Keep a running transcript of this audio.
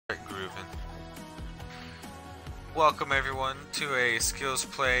Welcome everyone to a skills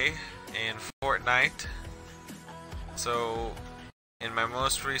play in Fortnite. So, in my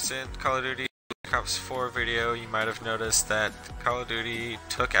most recent Call of Duty Black Ops 4 video, you might have noticed that Call of Duty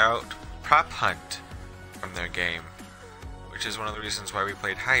took out Prop Hunt from their game, which is one of the reasons why we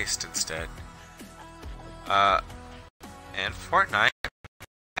played Heist instead. And Fortnite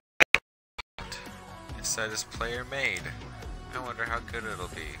it said is player made. I wonder how good it'll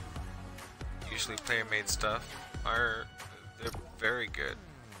be. Usually player made stuff they're very good.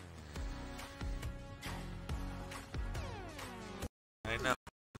 I know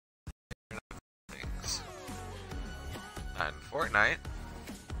things. Not in Fortnite.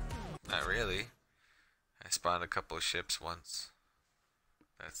 Not really. I spawned a couple of ships once.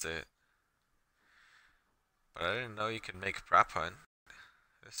 That's it. But I didn't know you could make prop hunt.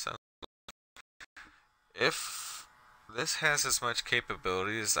 This sounds. If this has as much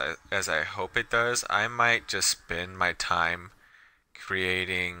capabilities as I hope it does, I might just spend my time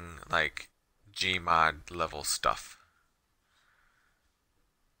creating like Gmod level stuff.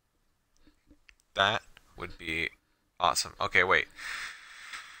 That would be awesome. Okay, wait.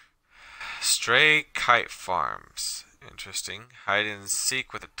 Stray kite farms. Interesting. Hide and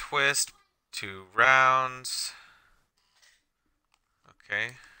seek with a twist. 2 rounds.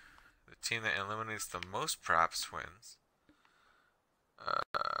 Okay. The team that eliminates the most props wins.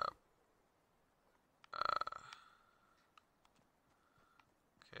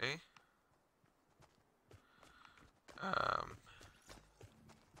 Okay.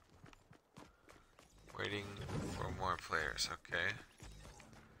 Waiting for more players. Okay.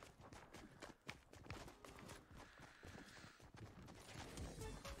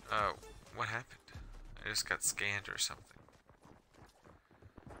 What happened? I just got scanned or something.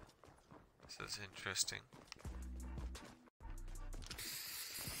 This is interesting.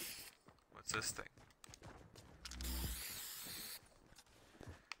 What's this thing?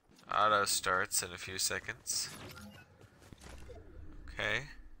 Auto starts in a few seconds. Okay.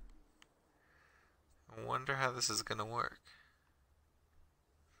 I wonder how this is gonna work.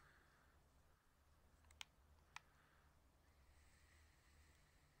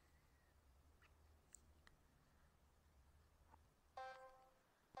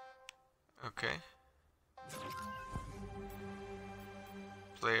 Okay.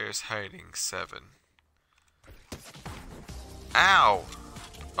 Players hiding 7. Ow!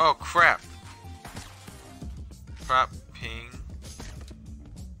 Oh crap! Prop ping.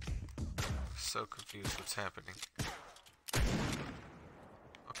 So confused what's happening.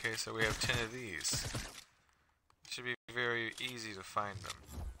 Okay, so we have 10 of these. It should be very easy to find them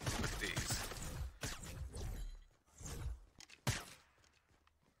with these.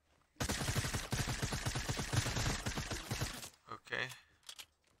 Okay.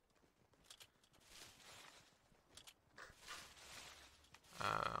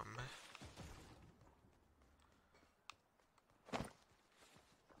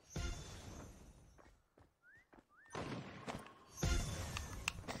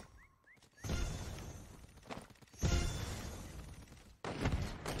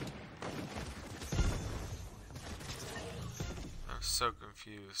 I'm so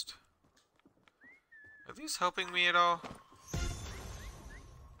confused. Are these helping me at all?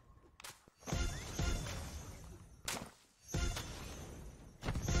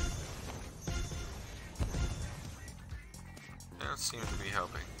 They don't seem to be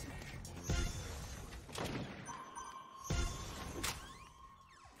helping.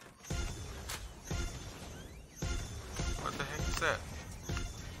 What the heck is that?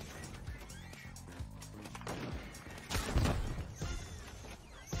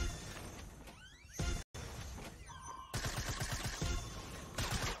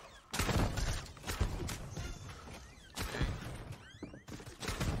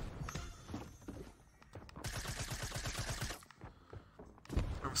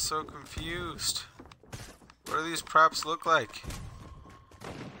 I'm so confused. What do these props look like?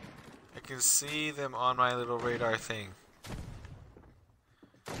 I can see them on my little radar thing.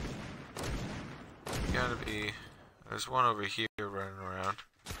 Gotta be. There's one over here running around.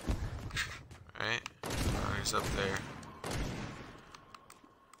 Right? Oh, he's up there.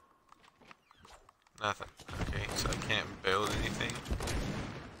 Nothing. Okay, so I can't build anything.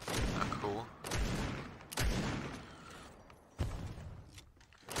 Not cool.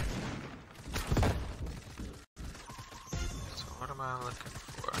 What am I looking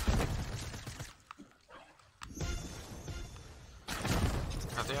for?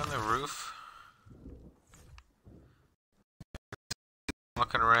 Are they on the roof?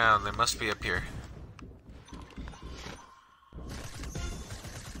 Looking around, they must be up here.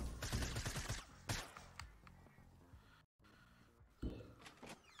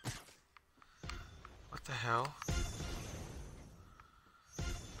 The hell?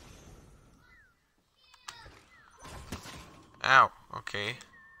 Ow, okay.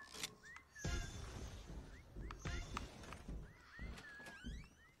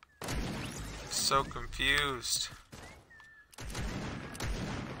 So confused.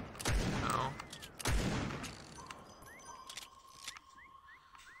 No.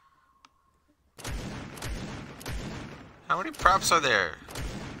 How many props are there?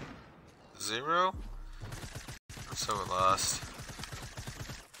 0? I'm so lost.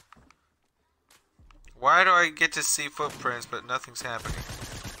 Why do I get to see footprints but nothing's happening?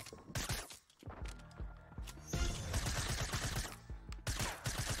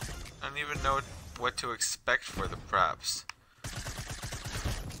 I don't even know what to expect for the props.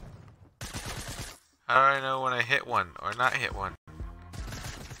 How do I know when I hit one or not hit one?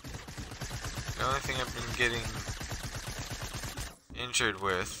 The only thing I've been getting injured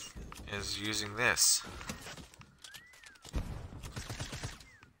with is using this.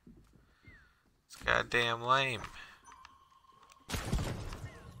 It's goddamn lame.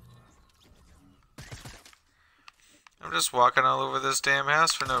 I'm just walking all over this damn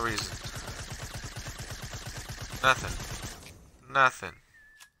house for no reason. Nothing. Nothing.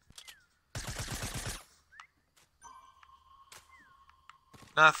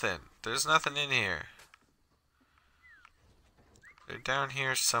 Nothing. There's nothing in here. They're down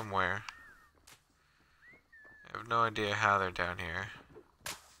here somewhere. I have no idea how they're down here.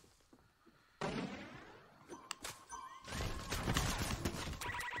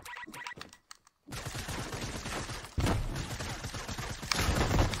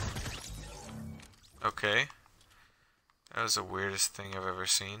 Okay. That was the weirdest thing I've ever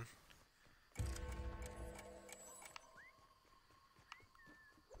seen.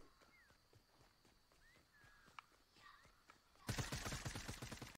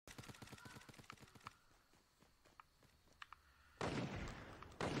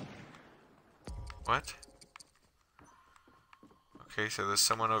 What? Okay, so there's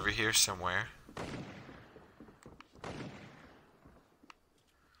someone over here somewhere.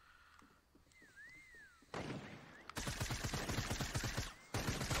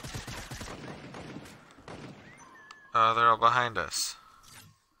 Oh, they're all behind us.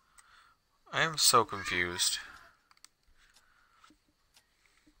 I am so confused.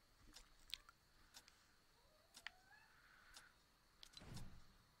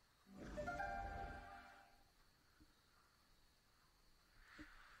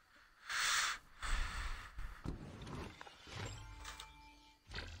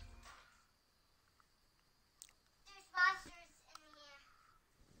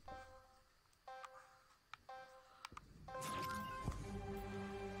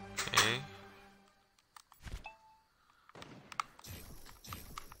 Okay.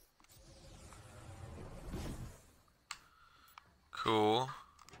 Cool.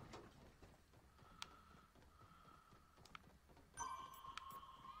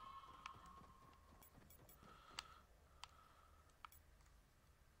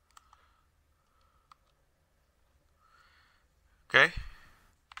 Okay.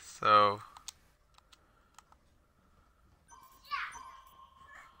 So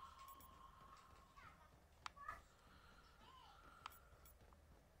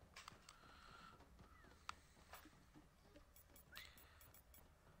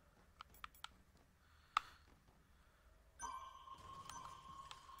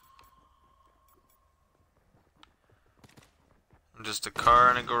I'm just a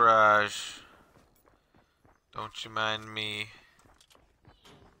car in a garage. Don't you mind me?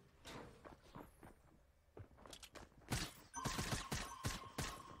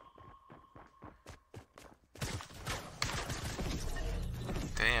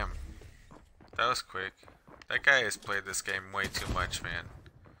 Damn. That was quick. That guy has played this game way too much, man.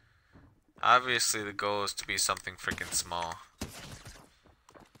 Obviously the goal is to be something freaking small.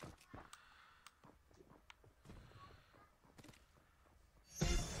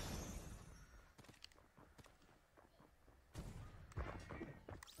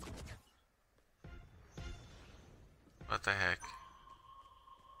 What the heck?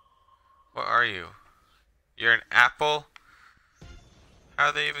 What are you? You're an apple? How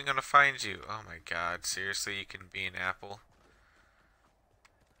are they even gonna find you? Oh my god, seriously, you can be an apple?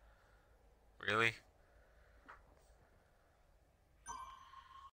 Really?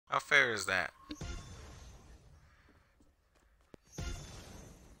 How fair is that?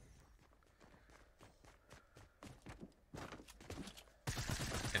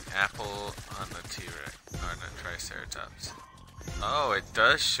 An apple on the T-Rex, on a Triceratops. Oh, it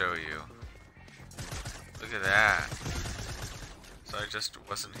does show you. Look at that. So I just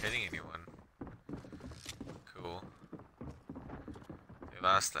wasn't hitting anyone. We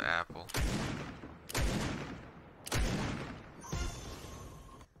lost the apple.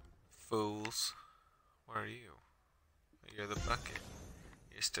 Fools. Where are you? You're the bucket.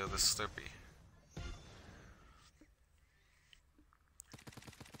 You're still the Slurpee.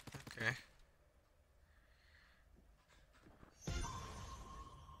 Okay.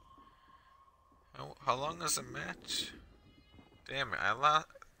 How long is the match? Damn it, I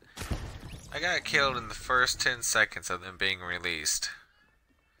got killed in the first 10 seconds of them being released.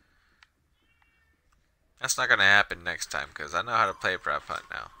 That's not gonna happen next time, because I know how to play prop hunt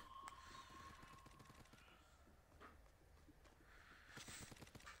now.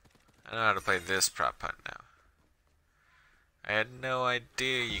 I know how to play this prop hunt now. I had no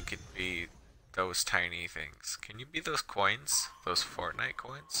idea you could be those tiny things. Can you be those coins? Those Fortnite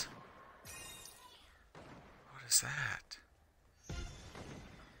coins? What is that?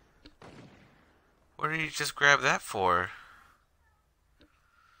 What did you just grab that for?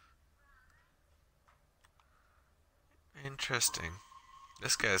 Interesting.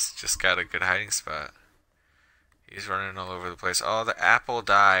 This guy's just got a good hiding spot. He's running all over the place. Oh, the apple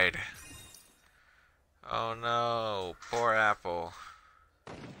died. Oh no, poor apple.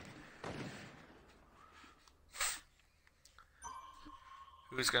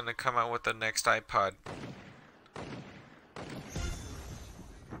 Who's gonna come out with the next iPod?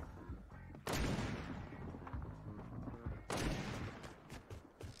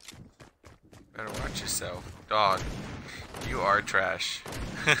 Better watch yourself. Dog, you are trash.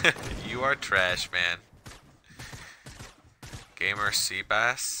 You are trash, man. Gamer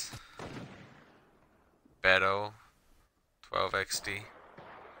Seabass. Beto. 12XD.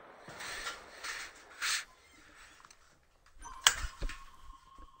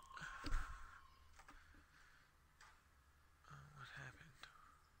 What happened?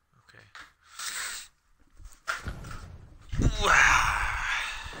 Okay.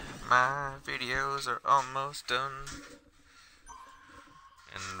 My videos are almost done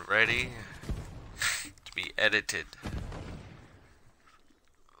and ready to be edited.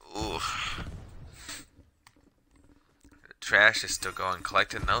 Ooh. The trash is still going,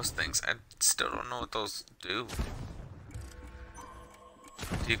 collecting those things. I still don't know what those do.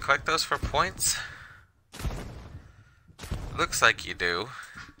 Do you collect those for points? Looks like you do.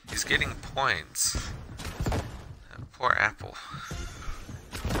 He's getting points. That poor apple.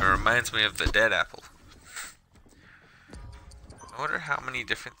 It reminds me of the dead apple. I wonder how many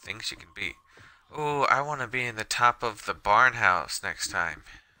different things you can be. Oh, I want to be in the top of the barn house next time.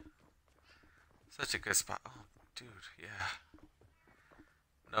 Such a good spot. Oh, dude, yeah.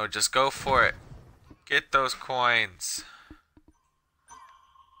 No, just go for it. Get those coins.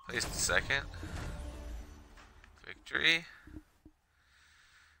 Placed second. Victory.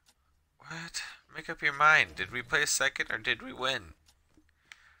 What? Make up your mind. Did we place second or did we win?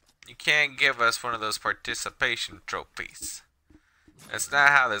 You can't give us one of those participation trophies. That's not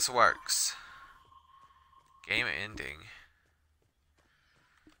how this works. Game ending.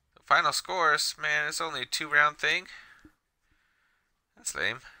 The final scores, man, it's only a 2-round thing. That's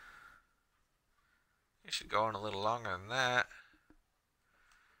lame. You should go on a little longer than that.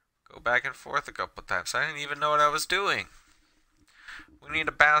 Go back and forth a couple times. I didn't even know what I was doing. We need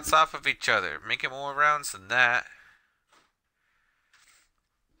to bounce off of each other. Make it more rounds than that.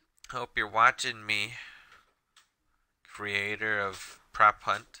 Hope you're watching me, creator of Prop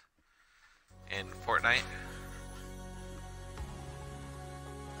Hunt in Fortnite.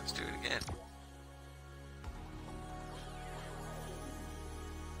 Let's do it again.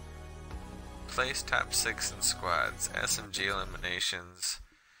 Place top 6 in squads. SMG eliminations.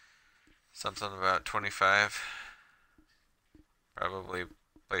 Something about 25. Probably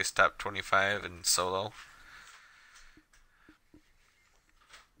place top 25 in solo.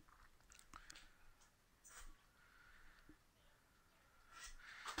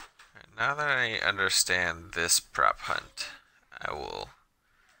 Now that I understand this prop hunt, I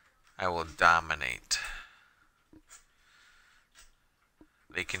will dominate.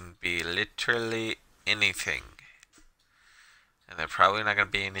 They can be literally anything. And they're probably not going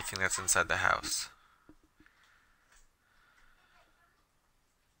to be anything that's inside the house.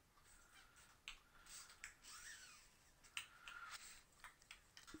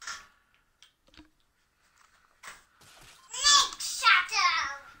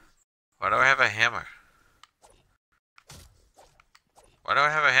 Why do I have a hammer? Why do I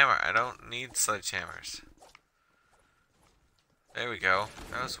have a hammer? I don't need sledgehammers. There we go.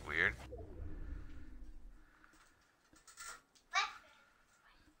 That was weird.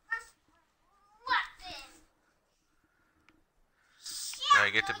 Did I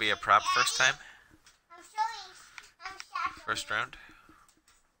get to be a prop first time? First round?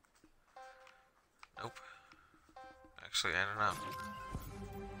 Actually, I don't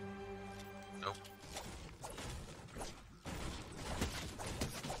know. Nope.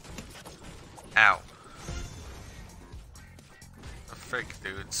 Ow. The frick,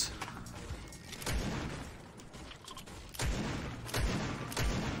 dudes.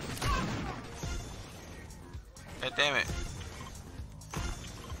 God damn it.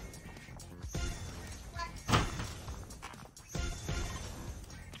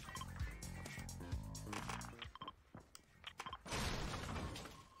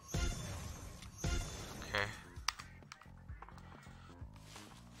 Okay.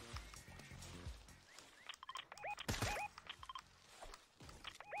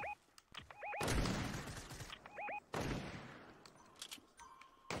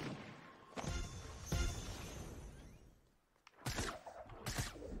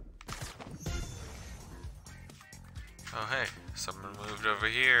 Oh hey, someone moved over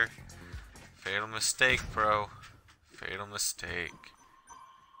here. Fatal mistake, bro. Fatal mistake.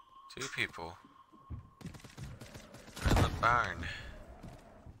 2 people. In the barn.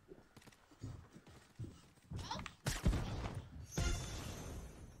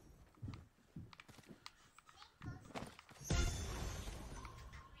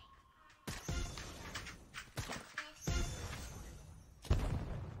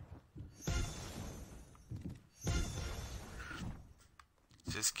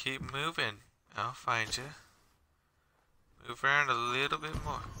 Just keep moving. I'll find you. Move around a little bit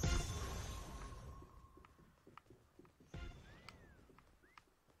more.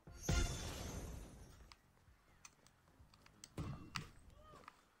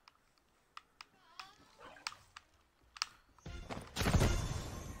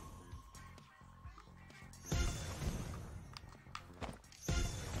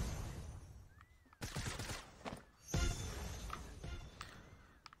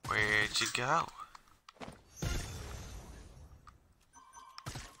 Where'd you go?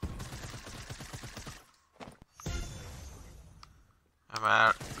 I'm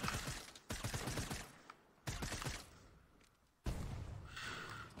out.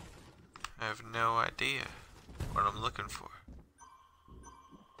 I have no idea what I'm looking for.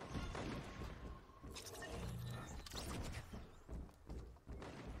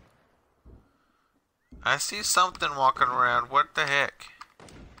 I see something walking around. What the heck?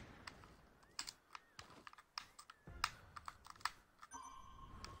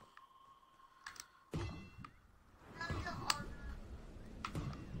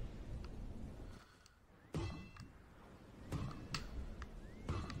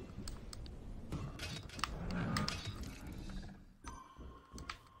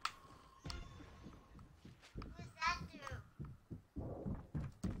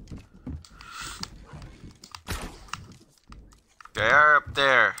 They are up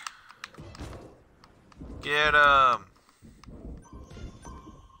there. Get 'em.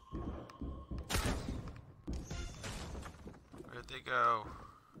 Where'd they go?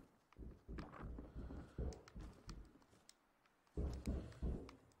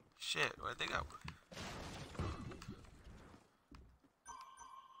 Shit, where'd they go?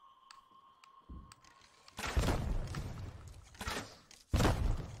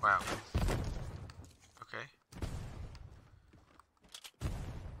 Wow. Okay.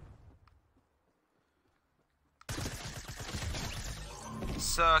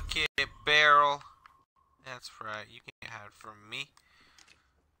 Suck it, barrel. That's right, you can't hide from me.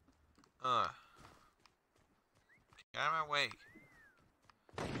 Get out of my way.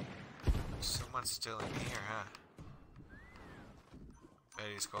 Someone's still in here, huh? Bet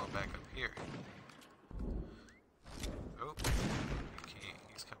he's going back up here. Oh, okay,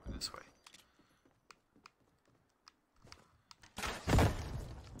 he's coming this way.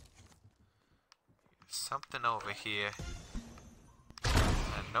 There's something over here.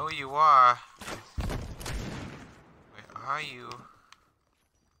 I know you are. Where are you?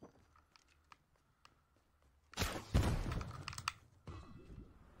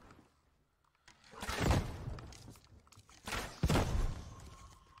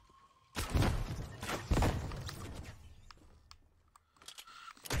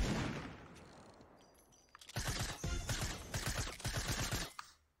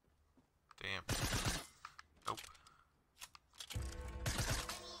 Damn. Nope.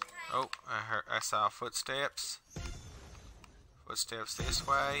 Oh, I saw footsteps. Footsteps this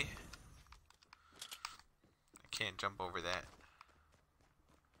way. I can't jump over that.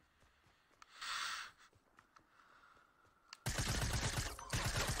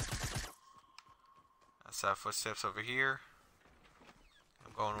 I saw footsteps over here.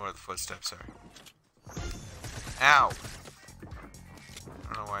 I'm going where the footsteps are. Ow! I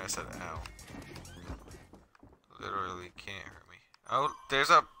don't know why I said ow. literally can't hurt me. Oh, there's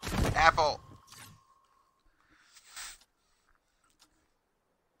a apple.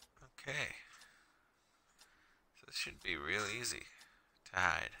 Okay. So this should be real easy to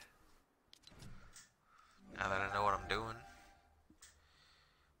hide. Now that I know what I'm doing.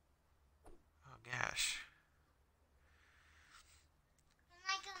 Oh gosh. Can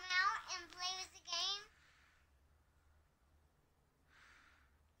I come out and play with the game?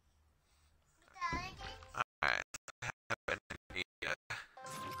 With the other games? Alright.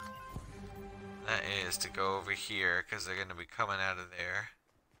 That is to go over here because they're going to be coming out of there.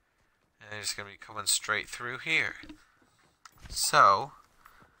 And they're just going to be coming straight through here. So,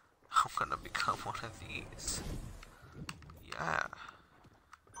 I'm going to become one of these. Yeah.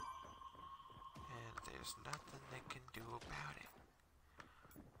 And there's nothing they can do about it.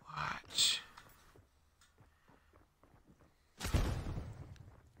 Watch.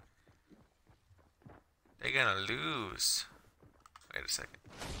 They're going to lose. Wait a second.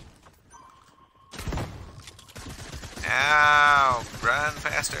 Ow! Run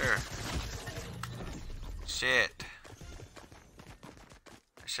faster! Shit.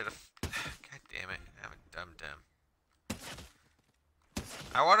 I should have. God damn it! I'm a dum-dum.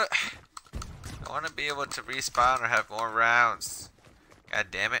 I wanna be able to respawn or have more rounds. God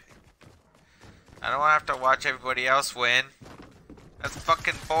damn it! I don't wanna have to watch everybody else win. That's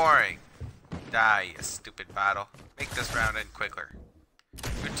fucking boring. Die, you stupid bottle. Make this round end quicker.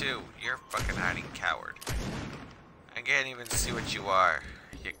 You too. You're a fucking hiding coward. I can't even see what you are.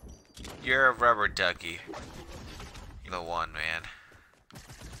 You're a rubber ducky. You're the one, man.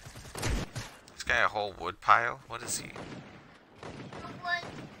 This guy a whole wood pile? What is he? Wood.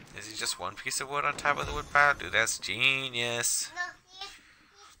 Is he just one piece of wood on top of the wood pile? Dude, that's genius. No, he's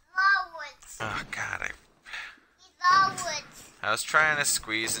all woods. Oh, God. He's all woods. I was trying to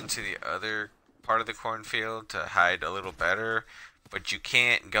squeeze into the other part of the cornfield to hide a little better, but you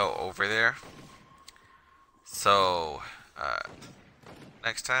can't go over there. So,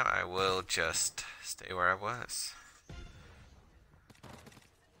 next time I will just stay where I was.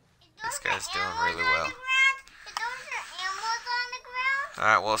 This guy's doing really well.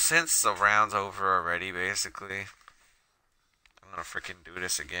 Alright, well, since the round's over already, basically, I'm gonna freaking do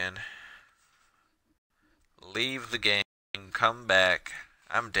this again. Leave the game, come back.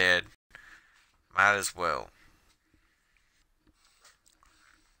 I'm dead. Might as well.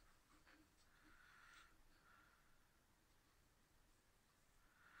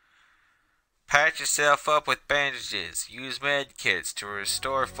 Patch yourself up with bandages. Use med kits to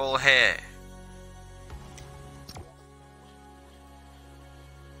restore full health.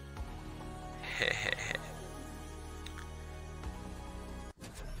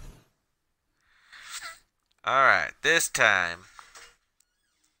 Alright, this time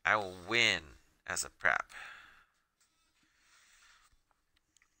I will win as a prep.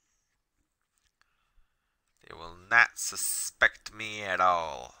 They will not suspect me at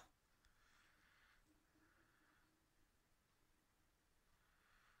all.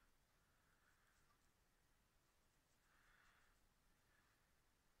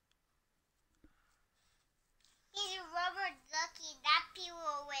 He's a rubber ducky that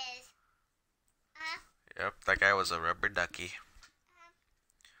people with. Yep, that guy was a rubber ducky.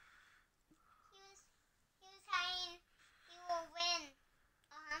 He was saying he will win.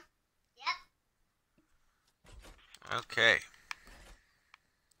 Yep. Okay.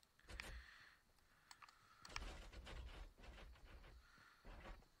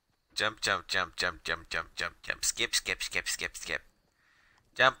 Jump, jump, jump, jump, jump, jump, jump, jump. Skip, skip, skip, skip, skip.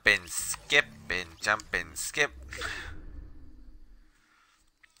 Jump and skip and jump and skip.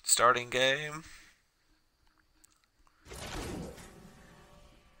 Starting game.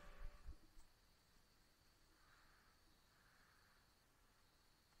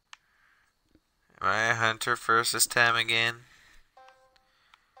 Am I a hunter first this time again?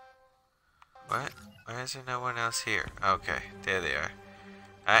 What? Why is there no one else here? Okay, there they are.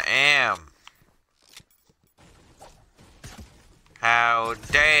 I am. How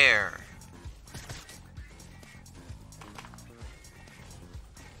dare!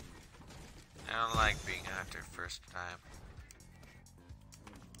 I don't like being a hunter first time.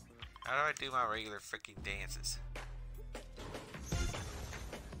 How do I do my regular freaking dances?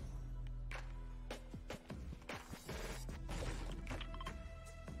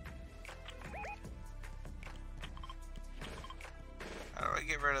 How do I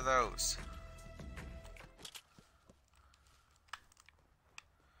get rid of those?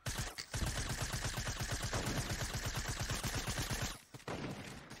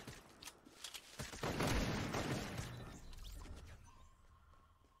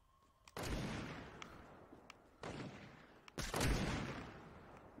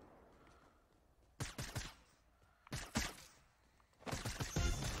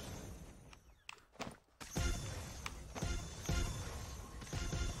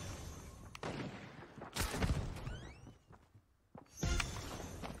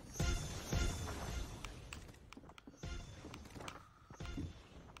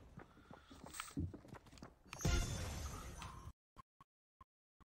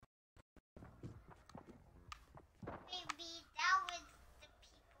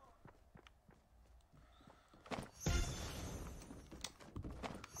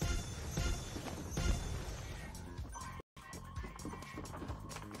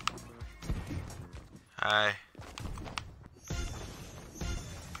 Hi.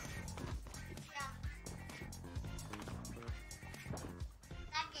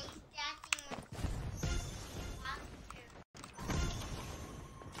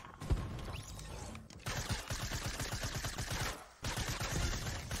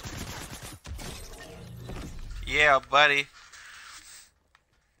 Yeah, buddy.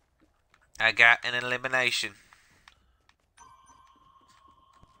 I got an elimination.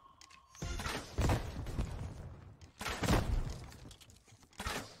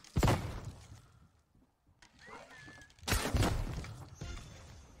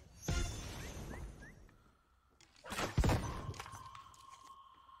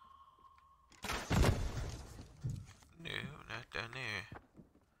 No, not down there.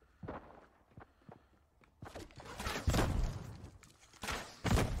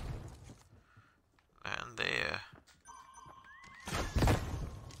 Down there.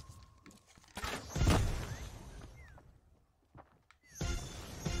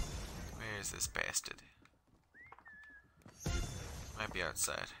 Where is this bastard? Might be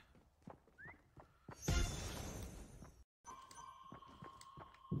outside.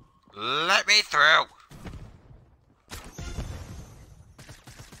 Let me through!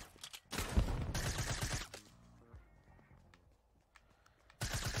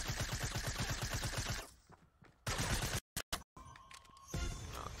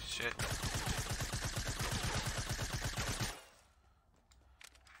 Oh shit.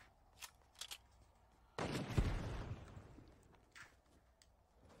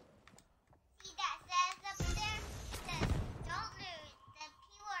 See that says up there? It says, don't lose. The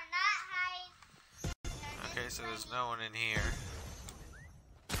people are not hiding. Okay, so there's no one in here.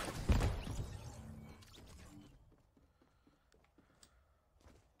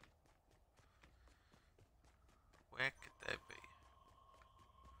 Where could that be?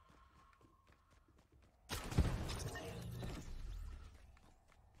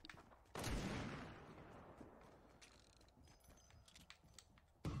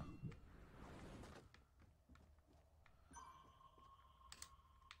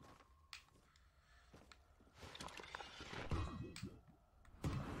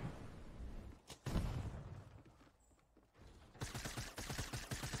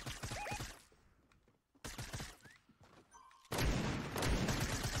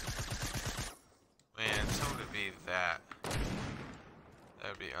 Man, someone would be that. That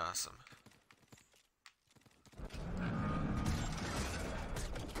would be awesome.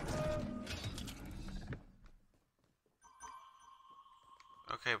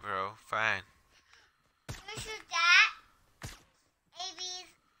 Okay, bro, fine. Who shoot that? Maybe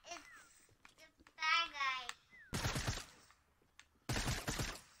it's the bad guy.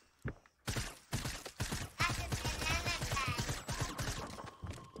 That's a banana guy.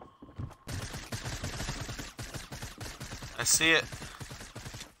 I see it.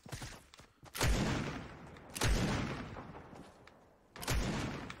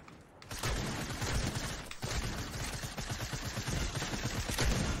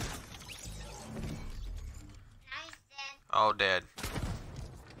 Now he's dead. All dead.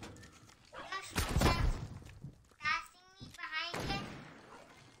 Passing me behind it.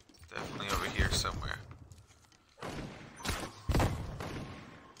 Definitely over here somewhere.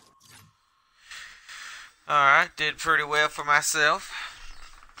 Alright, did pretty well for myself.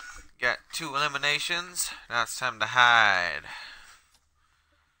 Got 2 eliminations. Now it's time to hide.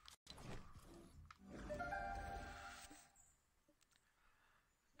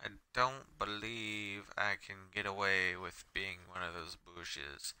 I don't believe I can get away with being one of those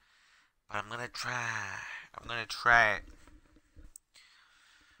bushes. But I'm gonna try. I'm gonna try it.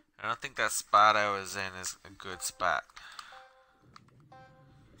 I don't think that spot I was in is a good spot.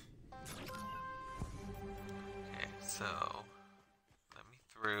 Okay, so let me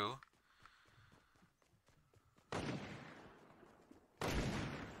through.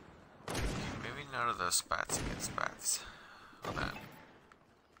 Okay, maybe none of those spots are good spots. Hold on.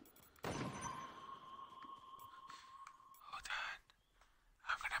 Hold on.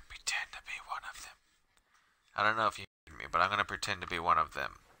 I'm gonna pretend to be one of them. I don't know if you heard me, but I'm gonna pretend to be one of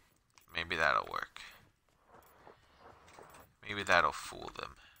them. Maybe that'll work. Maybe that'll fool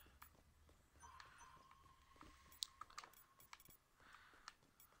them.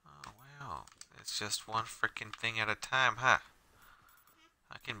 Oh well, it's just one freaking thing at a time, huh?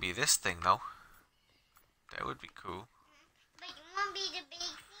 I can be this thing though. That would be cool. But you want to be the big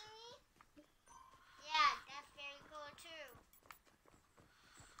thingy? Yeah, that's very cool too.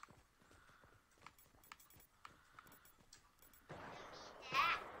 You want to be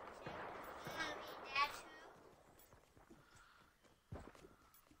that? You want to be that too?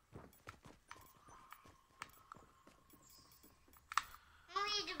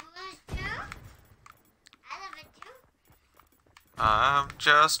 I'm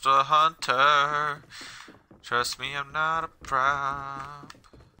just a hunter. Trust me, I'm not a prop.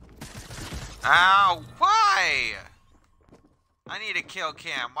 Ow! Why? I need a kill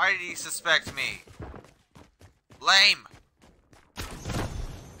cam. Why did he suspect me? Lame!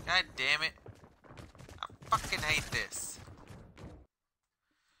 God damn it. I fucking hate this.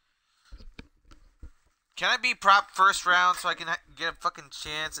 Can I be prop first round so I can get a fucking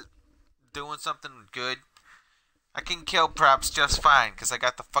chance at doing something good? I can kill props just fine because I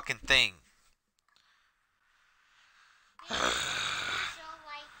got the fucking thing.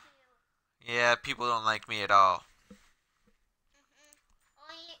 Yeah, people don't like me at all.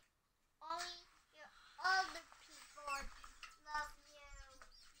 All the people love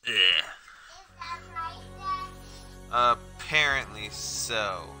you. Yeah. Is that right, Dad? Apparently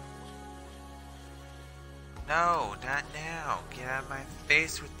so. No, not now. Get out of my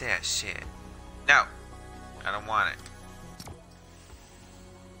face with that shit. No, I don't want it.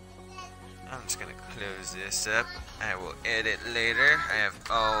 I'm just gonna close this up. I will edit later. I have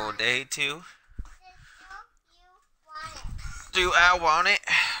all day to. Do I want it?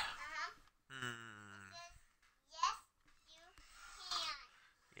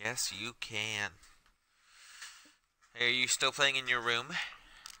 Yes, you can. Hey, are you still playing in your room?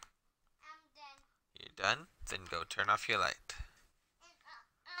 I'm done. You're done? Then go turn off your light.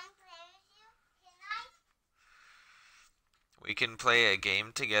 I'm playing with you. Can I? We can play a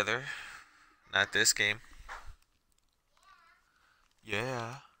game together. Not this game.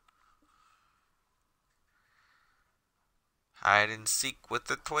 Yeah. Hide and seek with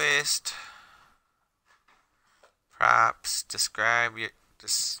a twist. Props. Disguise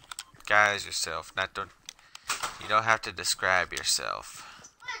yourself. You don't have to describe yourself.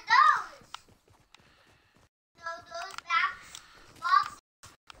 What are those? Those boxes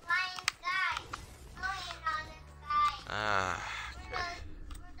flying sky. Floating on the sky. Okay.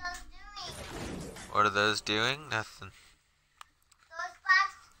 What are those doing? What are those doing? Nothing. Those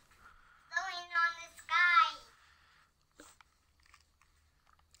boxes floating on the sky.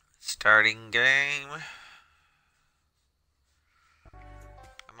 Starting game.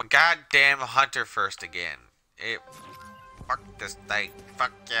 I'm a goddamn hunter first again. Fuck this thing.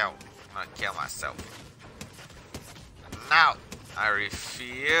 Fuck you. I'm gonna kill myself. No! I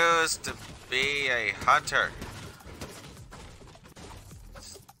refuse to be a hunter.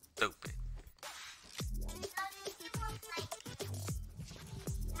 Stupid.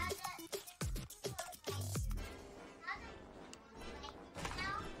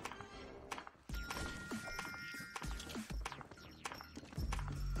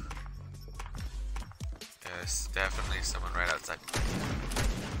 There's definitely someone right outside.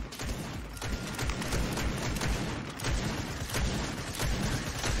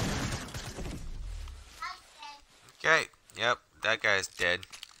 Okay, yep, that guy's dead.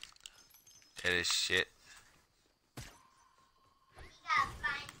 Dead as shit. You gotta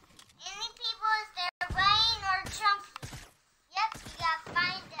find any people if they're running or jumping. Yep, you gotta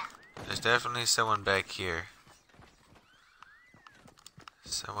find them. There's definitely someone back here.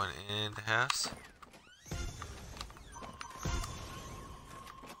 Someone in the house?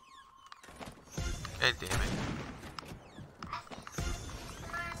 God damn it.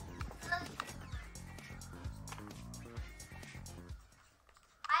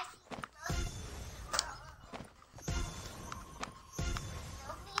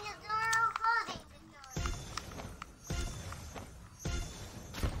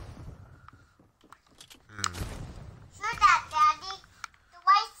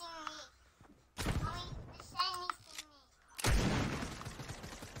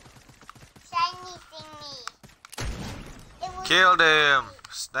 Killed him!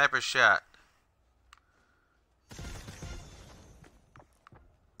 Sniper shot.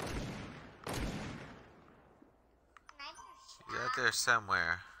 He's out there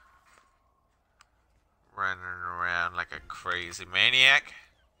somewhere. Running around like a crazy maniac.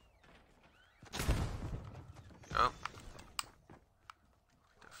 Oh.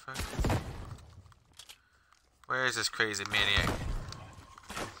 What the fuck? Where is this crazy maniac?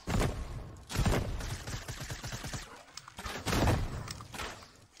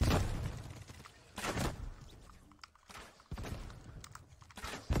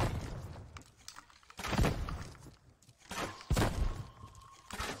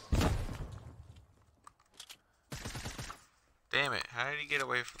 Damn it, how did he get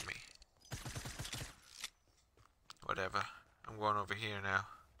away from me? Whatever. I'm going over here now.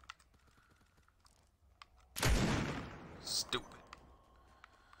 Stupid.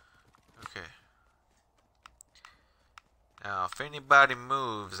 Okay. Now, if anybody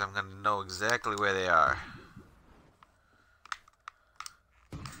moves, I'm gonna know exactly where they are.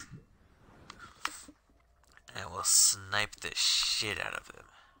 I will snipe the shit out of them.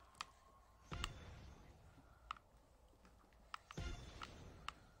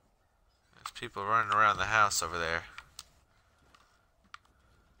 There's people running around the house over there.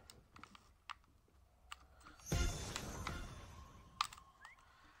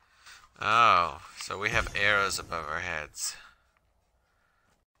 Oh, so we have arrows above our heads.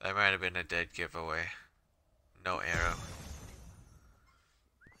 That might have been a dead giveaway. No arrow.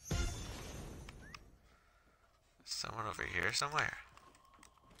 Someone over here somewhere.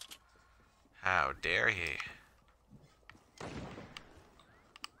 How dare he?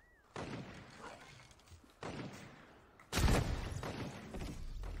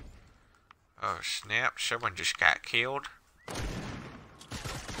 Oh snap, someone just got killed.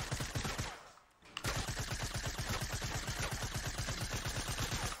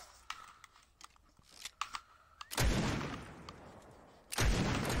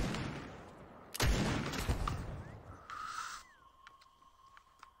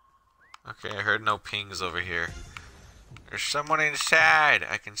 Okay, I heard no pings over here. There's someone inside!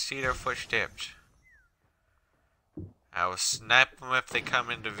 I can see their footsteps. I will snipe them if they come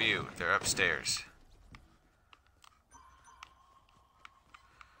into view. They're upstairs.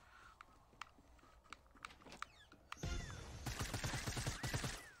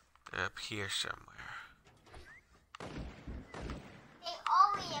 They're up here somewhere. They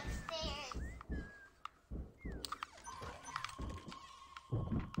always upstairs.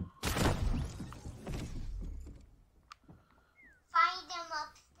 Find them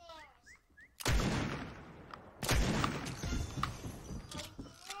upstairs.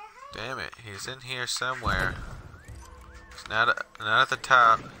 Damn it, he's in here somewhere. He's not at the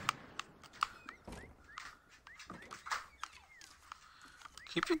top.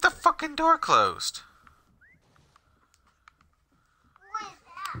 Keep the fucking door closed. Who is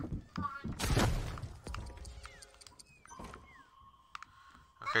that?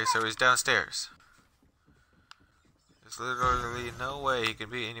 Okay, so he's downstairs. There's literally no way he can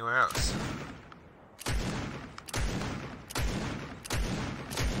be anywhere else.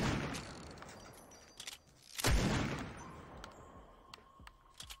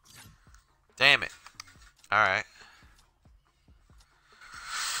 Damn it. Alright.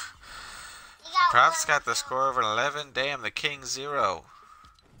 Prof's got the score of an 11. Damn, the king 0.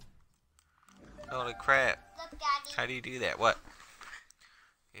 Holy crap. Look, Daddy. How do you do that? What?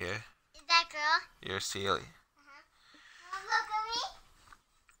 Yeah. Is that girl? You're silly. Look at me.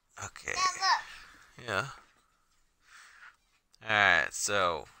 Okay. Dad, look. Yeah. Alright,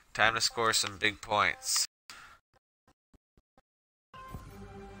 so time to score some big points.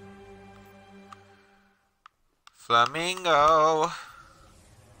 Flamingo.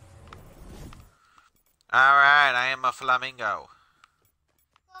 Alright, I am a flamingo.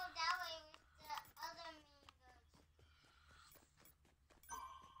 Go that way with the other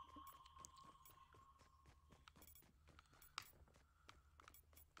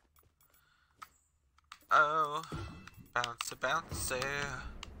Oh, bouncy, bouncy.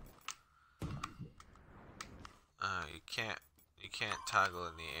 Oh, you can't toggle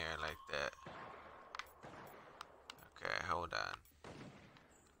in the air like that. Okay, hold on.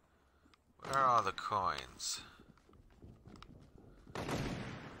 Where are all the coins?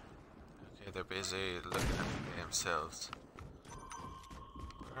 Okay, they're busy looking at themselves.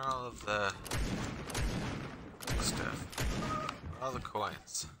 Where are all of the stuff? Where are all the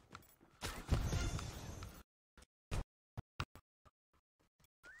coins?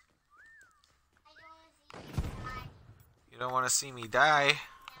 You don't want to see me die?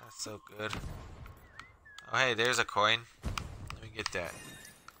 That's so good. Oh hey, there's a coin. Let me get that.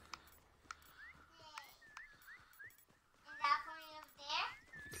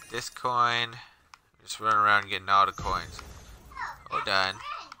 Get this coin. Just run around getting all the coins. Hold on.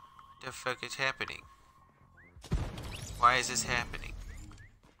 What the fuck is happening? Why is this happening?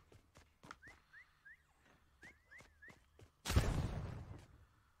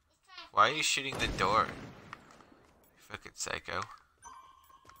 Why are you shooting the door? You fucking psycho.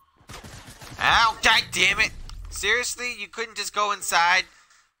 Ow! God damn it! Seriously? You couldn't just go inside?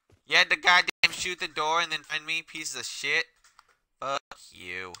 You had to goddamn shoot the door and then find me? Piece of shit. Fuck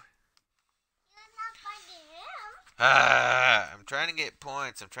you. You're not finding him. I'm trying to get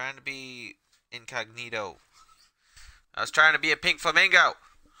points. I'm trying to be incognito. I was trying to be a pink flamingo.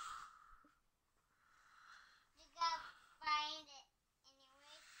 You gotta find it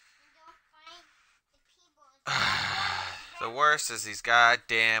anyway. You don't find the people. The worst is these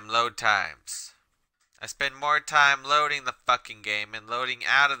goddamn load times. I spend more time loading the fucking game and loading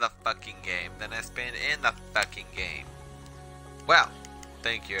out of the fucking game than I spend in the fucking game. Well,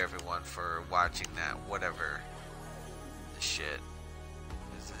 thank you everyone for watching that. Whatever the shit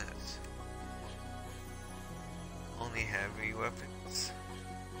is that? Only heavy weapons.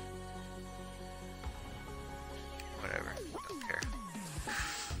 Whatever. Don't care.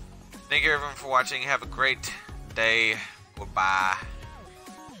 Thank you everyone for watching. Have a great day. Goodbye.